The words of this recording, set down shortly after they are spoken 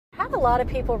lot of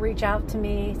people reach out to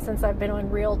me since I've been on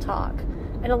Real Talk.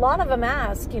 And a lot of them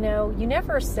ask, you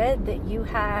never said that you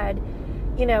had,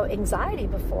 anxiety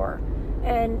before.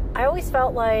 And I always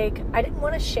felt like I didn't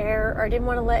want to share, or I didn't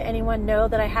want to let anyone know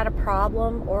that I had a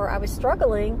problem or I was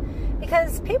struggling,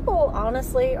 because people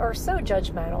honestly are so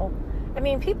judgmental. I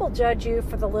mean, people judge you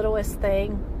for the littlest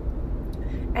thing.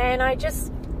 And I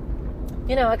just,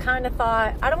 I kind of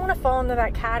thought, I don't want to fall into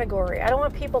that category. I don't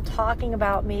want people talking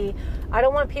about me. I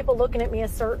don't want people looking at me a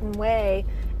certain way.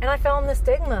 And I fell in the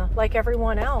stigma like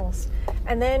everyone else.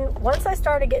 And then once I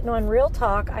started getting on Real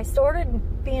Talk, I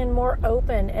started being more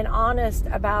open and honest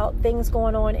about things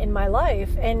going on in my life.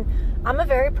 And I'm a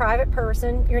very private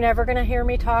person. You're never going to hear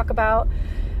me talk about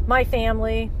my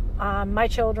family, my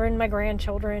children, my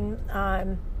grandchildren.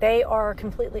 They are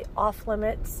completely off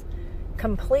limits,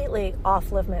 and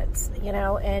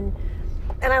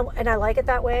I like it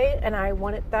that way, and I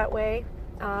want it that way.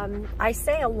 I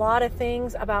say a lot of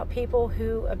things about people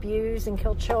who abuse and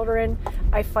kill children.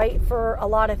 I fight for a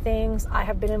lot of things. I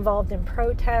have been involved in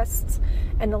protests,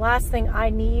 and the last thing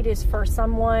I need is for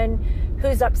someone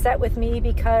who's upset with me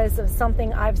because of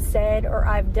something I've said or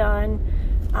I've done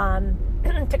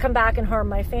to come back and harm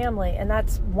my family. And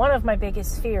that's one of my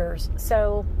biggest fears.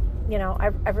 So,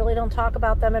 I really don't talk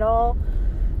about them at all.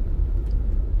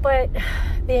 But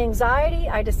the anxiety,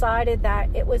 I decided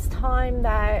that it was time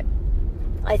that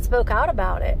I spoke out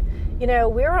about it.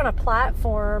 We're on a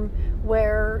platform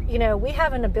where, we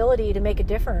have an ability to make a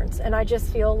difference. And I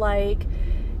just feel like,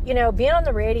 being on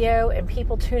the radio and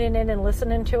people tuning in and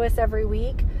listening to us every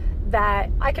week, that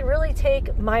I can really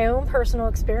take my own personal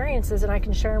experiences and I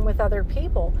can share them with other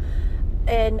people.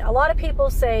 And a lot of people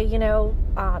say,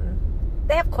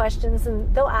 they have questions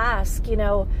and they'll ask,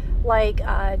 do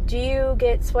you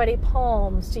get sweaty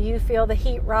palms? Do you feel the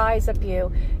heat rise up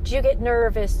you? Do you get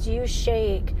nervous? Do you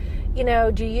shake?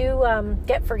 Do you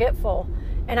get forgetful?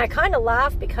 And I kind of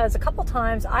laugh because a couple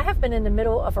times I have been in the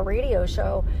middle of a radio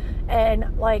show and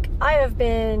I have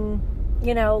been,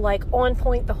 on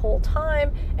point the whole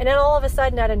time. And then all of a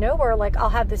sudden out of nowhere, I'll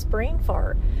have this brain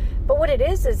fart. But what it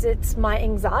is it's my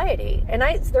anxiety. And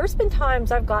there's been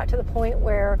times I've got to the point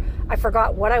where I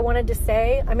forgot what I wanted to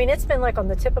say. I mean, it's been on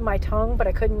the tip of my tongue, but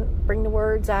I couldn't bring the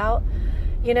words out.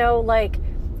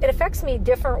 It affects me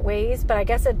different ways, but I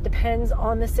guess it depends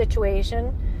on the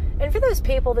situation. And for those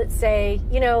people that say,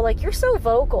 you're so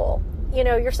vocal,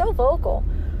 you're so vocal.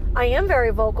 I am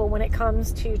very vocal when it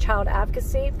comes to child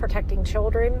advocacy, protecting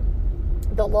children,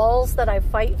 the laws that I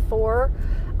fight for.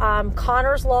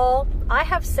 Connor's Law, I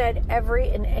have said every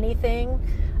and anything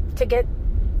to get,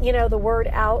 the word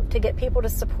out, to get people to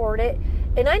support it.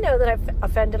 And I know that I've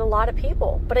offended a lot of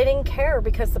people, but I didn't care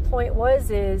because the point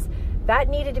is that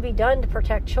needed to be done to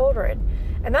protect children.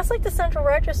 And that's like the Central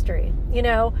Registry.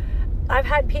 I've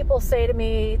had people say to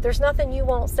me, there's nothing you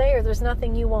won't say or there's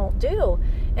nothing you won't do.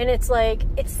 And it's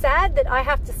sad that I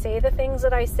have to say the things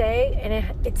that I say.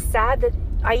 And it's sad that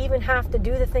I even have to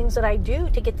do the things that I do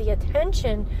to get the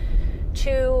attention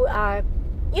to,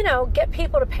 get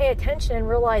people to pay attention and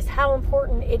realize how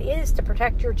important it is to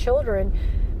protect your children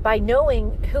by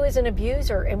knowing who is an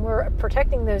abuser. And we're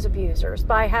protecting those abusers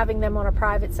by having them on a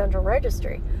private central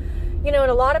registry. And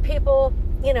a lot of people,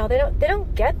 they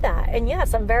don't get that. And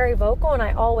yes, I'm very vocal and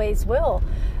I always will.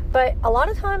 But a lot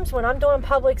of times when I'm doing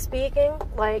public speaking,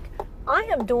 I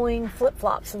am doing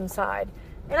flip-flops inside.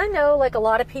 And I know, a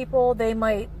lot of people, they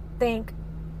might think,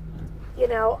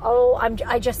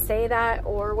 I just say that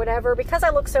or whatever because I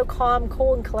look so calm,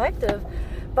 cool, and collective.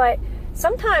 But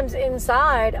sometimes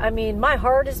inside, my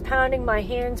heart is pounding, my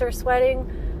hands are sweating,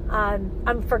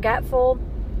 I'm forgetful.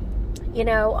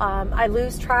 I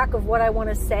lose track of what I want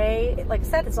to say. Like I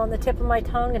said, it's on the tip of my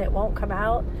tongue and it won't come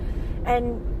out.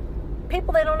 And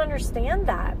people, they don't understand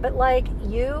that. But like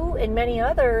you and many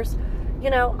others,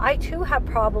 I too have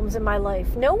problems in my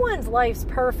life. No one's life's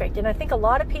perfect. And I think a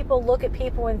lot of people look at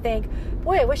people and think,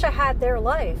 boy, I wish I had their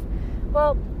life.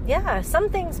 Well, yeah, some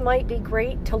things might be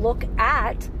great to look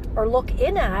at or look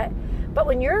in at. But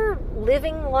when you're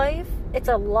living life, it's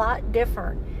a lot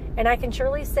different. And I can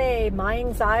surely say my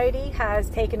anxiety has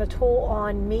taken a toll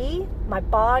on me, my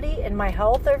body, and my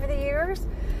health over the years.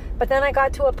 But then I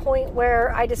got to a point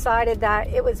where I decided that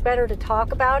it was better to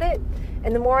talk about it.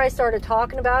 And the more I started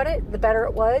talking about it, the better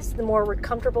it was, the more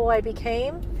comfortable I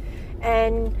became.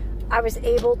 And I was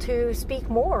able to speak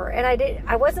more. And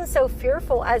I wasn't so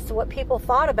fearful as to what people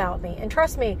thought about me. And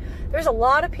trust me, there's a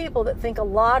lot of people that think a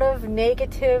lot of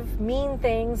negative, mean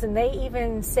things, and they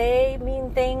even say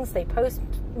mean things. They post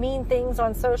mean things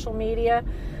on social media.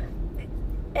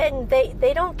 And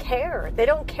they don't care. They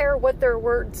don't care what their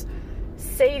words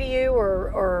say to you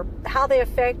or how they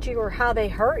affect you or how they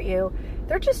hurt you.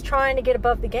 They're just trying to get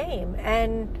above the game.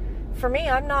 And for me,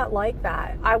 I'm not like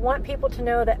that. I want people to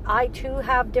know that I too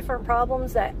have different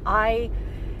problems that I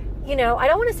don't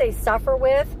want to say suffer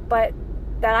with, but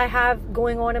that I have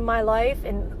going on in my life,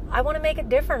 and I want to make a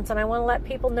difference, and I want to let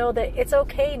people know that it's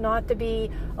okay not to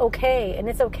be okay, and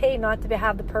it's okay not to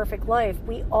have the perfect life.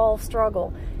 We all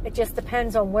struggle. It just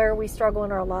depends on where we struggle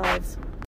in our lives.